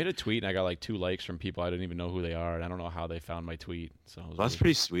there. I made a tweet and I got like 2 likes from people I didn't even know who they are, and I don't know how they found my tweet. So it was That's weird.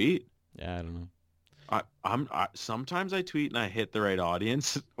 pretty sweet. Yeah, I don't know. Sometimes I tweet and I hit the right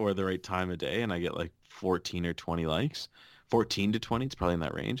audience or the right time of day and I get like 14 or 20 likes. 14 to 20, it's probably in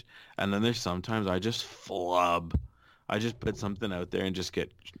that range. And then there's sometimes I just flub. I just put something out there and just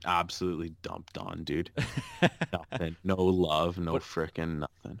get absolutely dumped on, dude. Nothing. No love, no But frickin'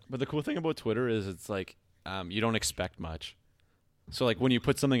 nothing. but the cool thing about Twitter is it's like you don't expect much. So like when you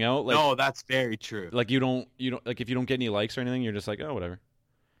put something out, No, that's very true. like you don't like if you don't get any likes or anything, you're just like, oh, whatever.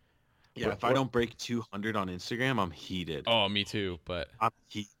 Yeah, if I don't break 200 on Instagram, I'm heated. Oh, me too. But I'm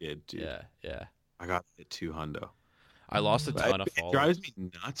heated, dude. yeah. I got it 200. I lost a ton of It followers. drives me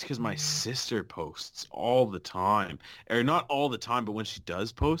nuts because my sister posts all the time. Or not all the time, but when she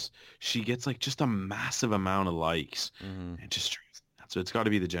does post, she gets like just a massive amount of likes. Hmm. It just drives me nuts. So it's got to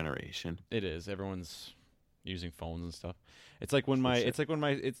be the generation. It is. Everyone's using phones and stuff. It's like when For sure.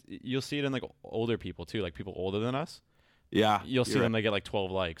 it's you'll see it in like older people too, like people older than us. Yeah, You'll see you're them right. they get like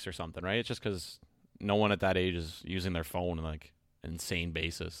 12 likes or something, right? It's just because no one at that age is using their phone on like an insane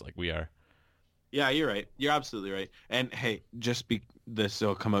basis like we are. Yeah, you're right. You're absolutely right. And hey, this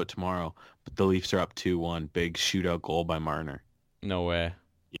will come out tomorrow, but the Leafs are up 2-1. Big shootout goal by Marner. No way.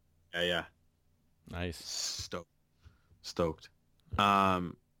 Yeah, yeah. Nice. Stoked.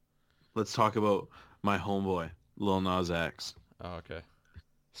 Um, let's talk about my homeboy, Lil Nas X. Oh, okay.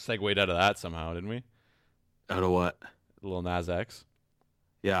 Segued out of that somehow, didn't we? Out of what? Lil Nas X.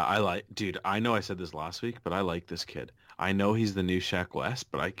 Yeah, dude, I know I said this last week, but I like this kid. I know he's the new Shaq West,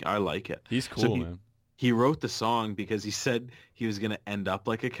 but I like it. He's cool, man. He wrote the song because he said he was going to end up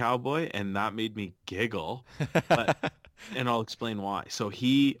like a cowboy, and that made me giggle. But, and I'll explain why. So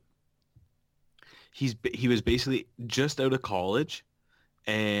he was basically just out of college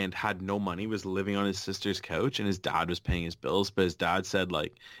and had no money, was living on his sister's couch, and his dad was paying his bills, but his dad said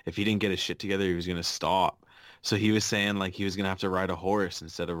like if he didn't get his shit together, he was going to stop. So he was saying like he was going to have to ride a horse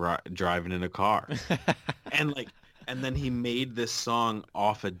instead of driving in a car. And then he made this song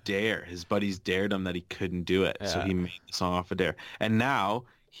off a dare. His buddies dared him that he couldn't do it. So Yeah. he made the song off a dare. And now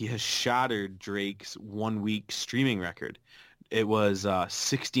he has shattered Drake's 1 week streaming record. It was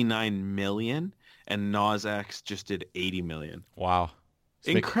 69 million and Nas X just did 80 million. Wow.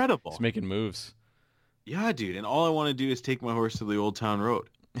 Incredible. He's making moves. Yeah, dude. And all I want to do is take my horse to the Old Town Road.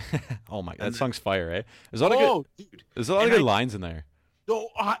 Oh my, that And song's fire, eh? There's a lot of good dude. there's a lot of And good lines in there. No,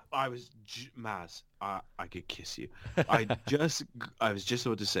 I was Maz. I could kiss you. I was just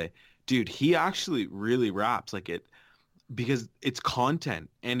about to say, dude, he actually really raps like it because it's content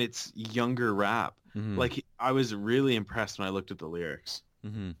and it's younger rap. Mhm. Like I was really impressed when I looked at the lyrics.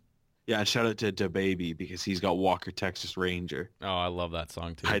 Mhm. Yeah, and shout out to DaBaby because he's got Walker Texas Ranger. Oh, I love that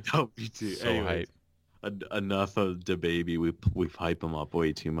song too. I know, me too. So Anyways, hype. enough of DaBaby. We've hyped him up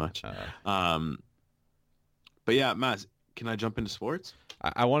way too much. Uh, But yeah, Maz, can I jump into sports?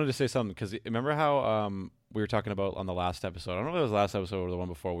 I wanted to say something because remember how we were talking about on the last episode. I don't know if it was the last episode or the one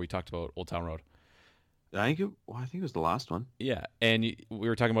before. We talked about Old Town Road. I think it was the last one. Yeah, and we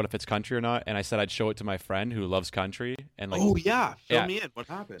were talking about if it's country or not, and I said I'd show it to my friend who loves country, and like, Oh yeah, fill Yeah. me in. What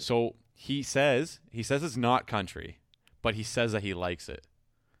happened? so he says it's not country, but he says that he likes it.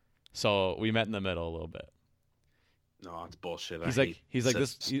 So we met in the middle a little bit. No, it's bullshit.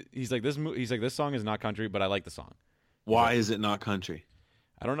 He's like this song is not country, but I like the song. Why is it not country?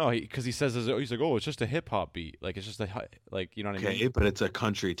 I don't know because he says he's like, oh, it's just a hip hop beat, like it's just like you know what I Okay, mean? but it's a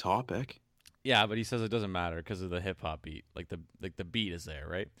country topic. Yeah, but he says it doesn't matter because of the hip hop beat, like the beat is there,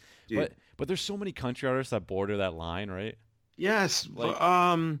 right? Dude. But there's so many country artists that border that line, right? Yes. Like-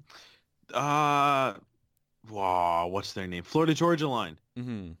 Wow, what's their name? Florida Georgia Line.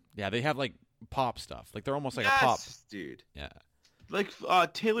 Mm-hmm. Yeah, they have like pop stuff. Like they're almost like a pop. Dude. Yeah. Like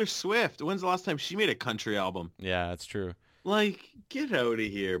Taylor Swift. When's the last time she made a country album? Yeah, that's true. Like, get out of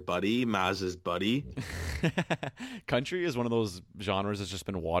here, buddy. Maz's buddy. Country is one of those genres that's just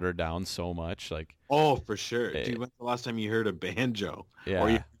been watered down so much. Like, oh, for sure. Dude, when's the last time you heard a banjo? Yeah. Or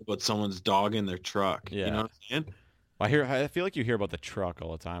you heard about someone's dog in their truck? Yeah. You know what I'm saying? I feel like you hear about the truck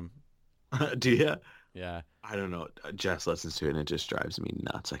all the time. Do you? Yeah. I don't know. Jess listens to it and it just drives me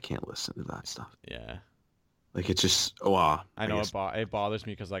nuts. I can't listen to that stuff. Yeah. Like it's just, wow. I know it bothers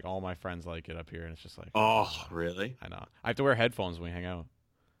me because like all my friends like it up here, and it's just like, oh, really? I know. I have to wear headphones when we hang out.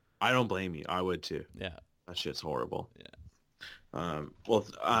 I don't blame you. I would too. Yeah. That shit's horrible. Yeah. Well,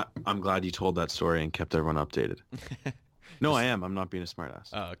 I'm glad you told that story and kept everyone updated. No, I am. I'm not being a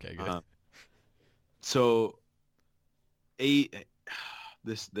smartass. Oh, okay, good. So,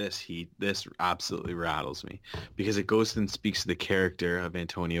 this absolutely rattles me because it goes and speaks to the character of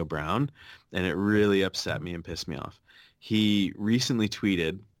Antonio Brown, and it really upset me and pissed me off. He recently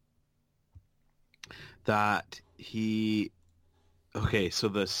tweeted that so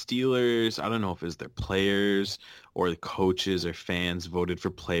the Steelers, I don't know if it was their players or the coaches or fans voted for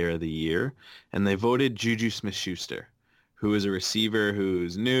Player of the Year, and they voted Juju Smith-Schuster, who is a receiver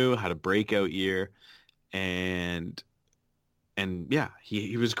who's new, had a breakout year, and yeah,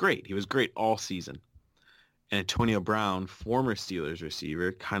 he was great. He was great all season. And Antonio Brown, former Steelers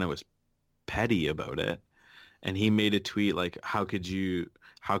receiver, kind of was petty about it. And he made a tweet like, how could you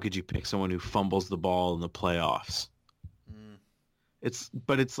pick someone who fumbles the ball in the playoffs? It's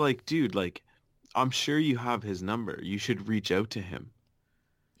like, dude, like, I'm sure you have his number. You should reach out to him.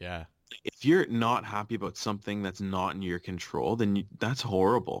 Yeah. If you're not happy about something that's not in your control, then that's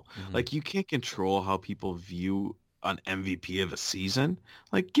horrible. Mm-hmm. Like, you can't control how people view an MVP of a season.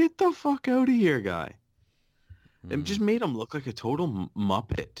 Like, get the fuck out of here, guy. It just made him look like a total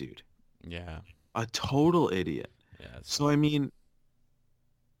muppet, dude. Yeah. A total idiot. Yeah. So, I mean,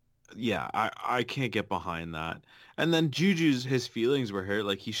 yeah, I can't get behind that. And then his feelings were hurt.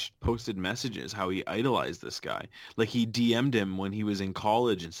 Like, he posted messages how he idolized this guy. Like, he DM'd him when he was in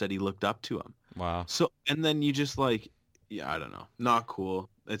college and said he looked up to him. Wow. So, and then you just like, yeah, I don't know. Not cool.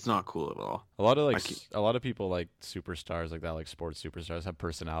 It's not cool at all. A lot of people like superstars like that, like sports superstars, have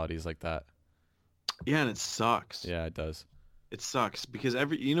personalities like that. Yeah, and it sucks. Yeah, it does. It sucks because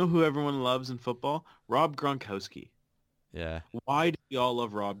you know who everyone loves in football? Rob Gronkowski. Yeah. Why do we all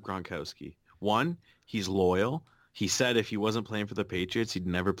love Rob Gronkowski? One, he's loyal. He said if he wasn't playing for the Patriots, he'd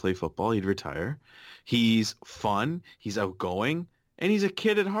never play football. He'd retire. He's fun. He's outgoing, and he's a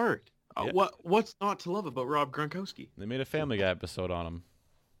kid at heart. Yeah. What's not to love about Rob Gronkowski? They made a Family Guy episode on him.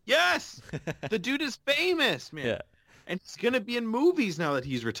 Yes, the dude is famous, man. Yeah. And he's gonna be in movies now that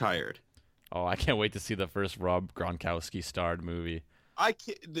he's retired. Oh, I can't wait to see the first Rob Gronkowski starred movie. I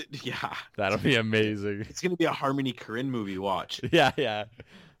can't. Yeah, that'll be amazing. It's gonna be a Harmony Korine movie. Watch. Yeah.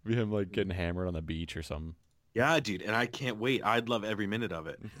 Be him like getting hammered on the beach or something. Yeah, dude, and I can't wait. I'd love every minute of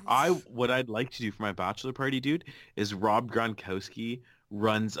it. What I'd like to do for my bachelor party, dude, is Rob Gronkowski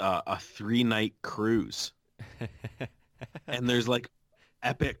runs a 3-night cruise, and there's like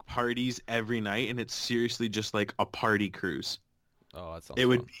epic parties every night, and it's seriously just like a party cruise. Oh, that sounds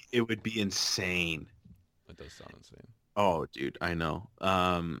fun. It would be insane. It does sound insane. Oh, dude, I know.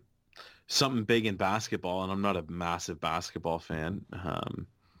 Something big in basketball, and I'm not a massive basketball fan,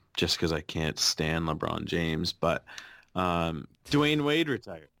 just because I can't stand LeBron James, but Dwayne Wade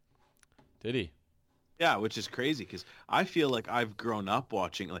retired. Did he? Yeah, which is crazy because I feel like I've grown up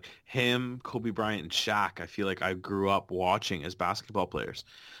watching like him, Kobe Bryant, and Shaq. I feel like I grew up watching as basketball players.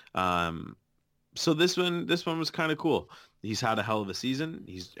 So this one was kind of cool. He's had a hell of a season.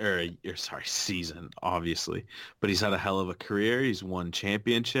 Season, obviously, but he's had a hell of a career. He's won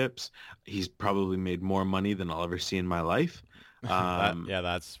championships. He's probably made more money than I'll ever see in my life.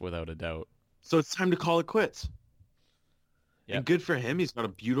 That's without a doubt. So it's time to call it quits. Yep. And good for him. He's got a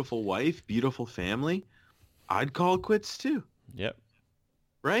beautiful wife, beautiful family. I'd call it quits too. Yep.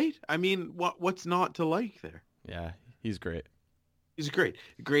 Right? I mean, what's not to like there? Yeah, he's great. He's great.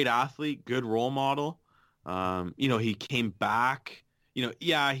 Great athlete, good role model. He came back.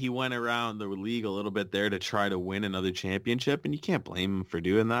 He went around the league a little bit there to try to win another championship, and you can't blame him for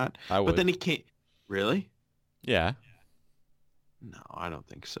doing that. I would. But then he can't. Really? Yeah. No, I don't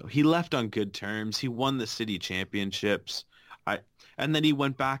think so. He left on good terms. He won the city championships. And then he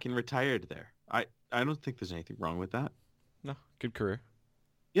went back and retired there. I don't think there's anything wrong with that. No, good career.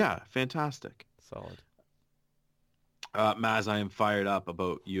 Yeah, fantastic. Solid. Maz, I am fired up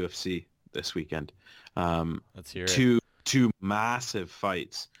about UFC this weekend. Let's hear it. Two massive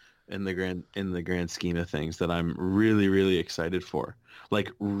fights. in the grand scheme of things that I'm really, really excited for.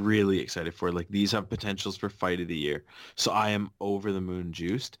 Like really excited for. Like these have potentials for fight of the year. So I am over the moon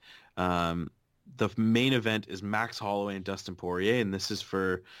juiced. The main event is Max Holloway and Dustin Poirier, and this is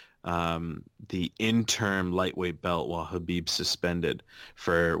for the interim lightweight belt while Khabib's suspended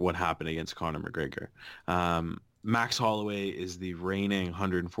for what happened against Conor McGregor. Max Holloway is the reigning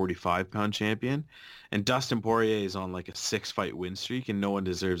 145-pound champion, and Dustin Poirier is on like a 6-fight win streak, and no one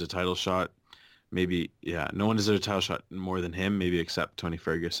deserves a title shot. Maybe, yeah, no one deserves a title shot more than him, maybe except Tony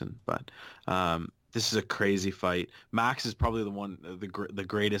Ferguson. But this is a crazy fight. Max is probably the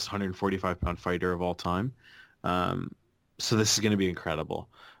greatest 145-pound fighter of all time. So this is going to be incredible.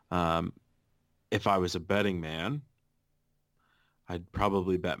 If I was a betting man, I'd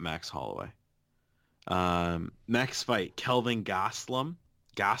probably bet Max Holloway. Next fight, Kelvin Gastelum,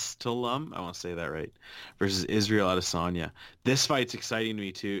 I want to say that right, versus Israel Adesanya. This fight's exciting to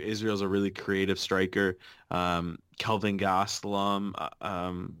me too. Israel's a really creative striker. Kelvin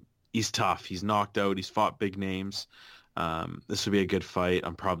Gastelum, he's tough. He's knocked out. He's fought big names. This would be a good fight.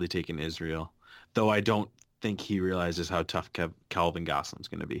 I'm probably taking Israel, though I don't think he realizes how tough Kelvin Gastelum's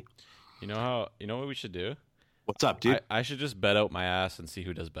going to be. You know what we should do? What's up, dude? I should just bet out my ass and see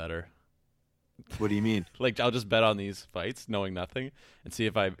who does better. What do you mean? Like I'll just bet on these fights, knowing nothing, and see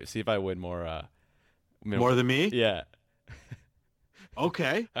if I win more. More than me? Yeah.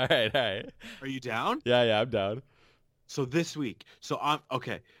 Okay. All right. Are you down? Yeah, I'm down. So this week, I'm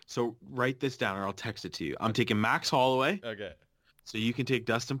okay. So write this down, or I'll text it to you. I'm taking Max Holloway. Okay. So you can take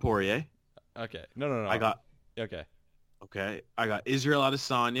Okay. No. I got. Okay. Okay. I got Israel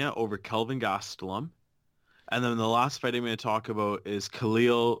Adesanya over Kelvin Gastelum. And then the last fight I'm going to talk about is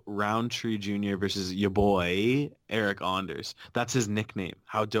Khalil Roundtree Jr. versus your boy, Eric Anders. That's his nickname.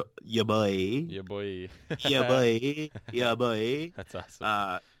 Ya boy. Yeah, boy. Ya boy. Ya boy. That's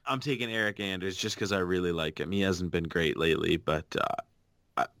awesome. I'm taking Eric Anders just because I really like him. He hasn't been great lately, but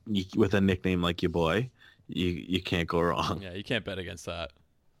with a nickname like your boy, you can't go wrong. Yeah, you can't bet against that.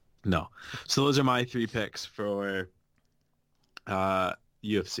 No. So those are my 3 picks for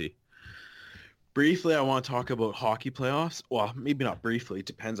UFC. Briefly, I want to talk about hockey playoffs. Well, maybe not briefly. It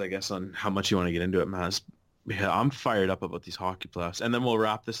depends, I guess, on how much you want to get into it, Maz. Yeah, I'm fired up about these hockey playoffs. And then we'll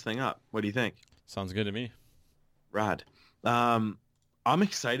wrap this thing up. What do you think? Sounds good to me. Rad. I'm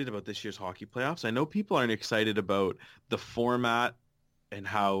excited about this year's hockey playoffs. I know people aren't excited about the format and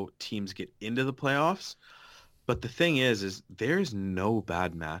how teams get into the playoffs. But the thing is there's no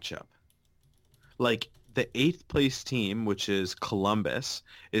bad matchup. Like, the 8th place team, which is Columbus,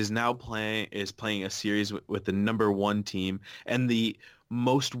 is now playing a series with the number 1 team and the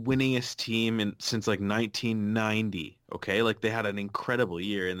most winningest team since like 1990. Okay, like they had an incredible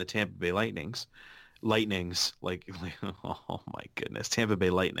year in the Tampa Bay Lightnings, like oh my goodness, Tampa Bay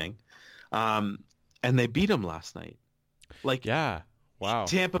Lightning, and they beat them last night. Like, yeah, wow,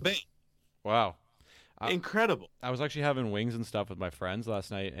 Tampa Bay, wow. Incredible. I was actually having wings and stuff with my friends last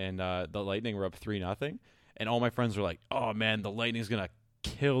night, and the Lightning were up 3-0, and all my friends were like, "Oh man, the Lightning's gonna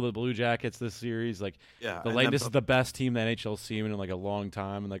kill the Blue Jackets this series. Like, yeah, the Lightning is the best team the NHL's seen in like a long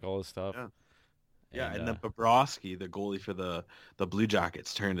time, and like all this stuff." Yeah, and then Bobrovsky, the goalie for the Blue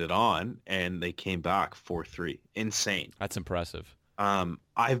Jackets, turned it on, and they came back 4-3. Insane. That's impressive.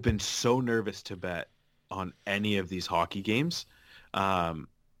 I've been so nervous to bet on any of these hockey games.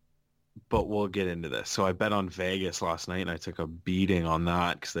 But we'll get into this. So I bet on Vegas last night, and I took a beating on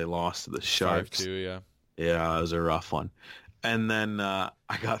that because they lost to the Sharks. 5-2, yeah. Yeah, it was a rough one. And then I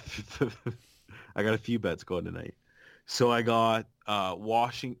got a few bets going tonight. So I got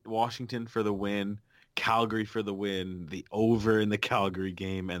Washington for the win, Calgary for the win, the over in the Calgary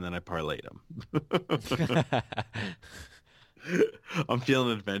game, and then I parlayed them. I'm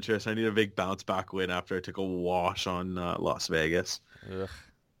feeling adventurous. I need a big bounce back win after I took a wash on Las Vegas. Ugh.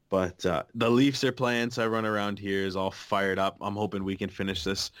 But the Leafs are playing, so everyone around here is all fired up. I'm hoping we can finish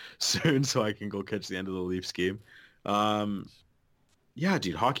this soon so I can go catch the end of the Leafs game. Yeah,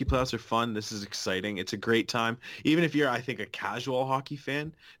 dude, hockey playoffs are fun. This is exciting. It's a great time. Even if you're, I think, a casual hockey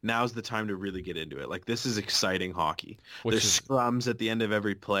fan, now's the time to really get into it. Like, this is exciting hockey. There's scrums at the end of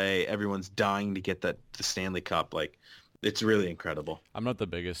every play. Everyone's dying to get the Stanley Cup. Like, it's really incredible. I'm not the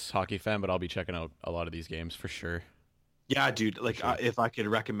biggest hockey fan, but I'll be checking out a lot of these games for sure. Yeah, dude. Like, if I could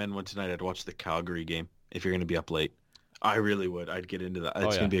recommend one tonight, I'd watch the Calgary game. If you're going to be up late, I really would. I'd get into that.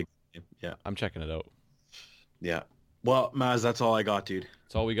 It's going to be a good game. Yeah, I'm checking it out. Yeah. Well, Maz, that's all I got, dude.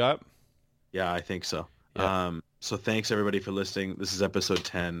 That's all we got? Yeah, I think so. Yeah. So thanks everybody for listening. This is episode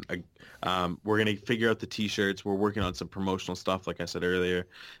 10. We're going to figure out the t-shirts. We're working on some promotional stuff, like I said earlier,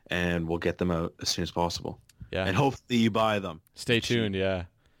 and we'll get them out as soon as possible. Yeah. And hopefully you buy them. Stay tuned. Yeah.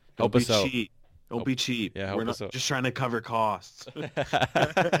 Help us out. Cheap. Don't be cheap. Yeah, we're not just trying to cover costs.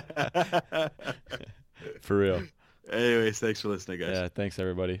 For real. Anyways, thanks for listening, guys. Yeah, thanks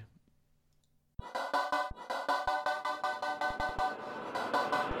everybody.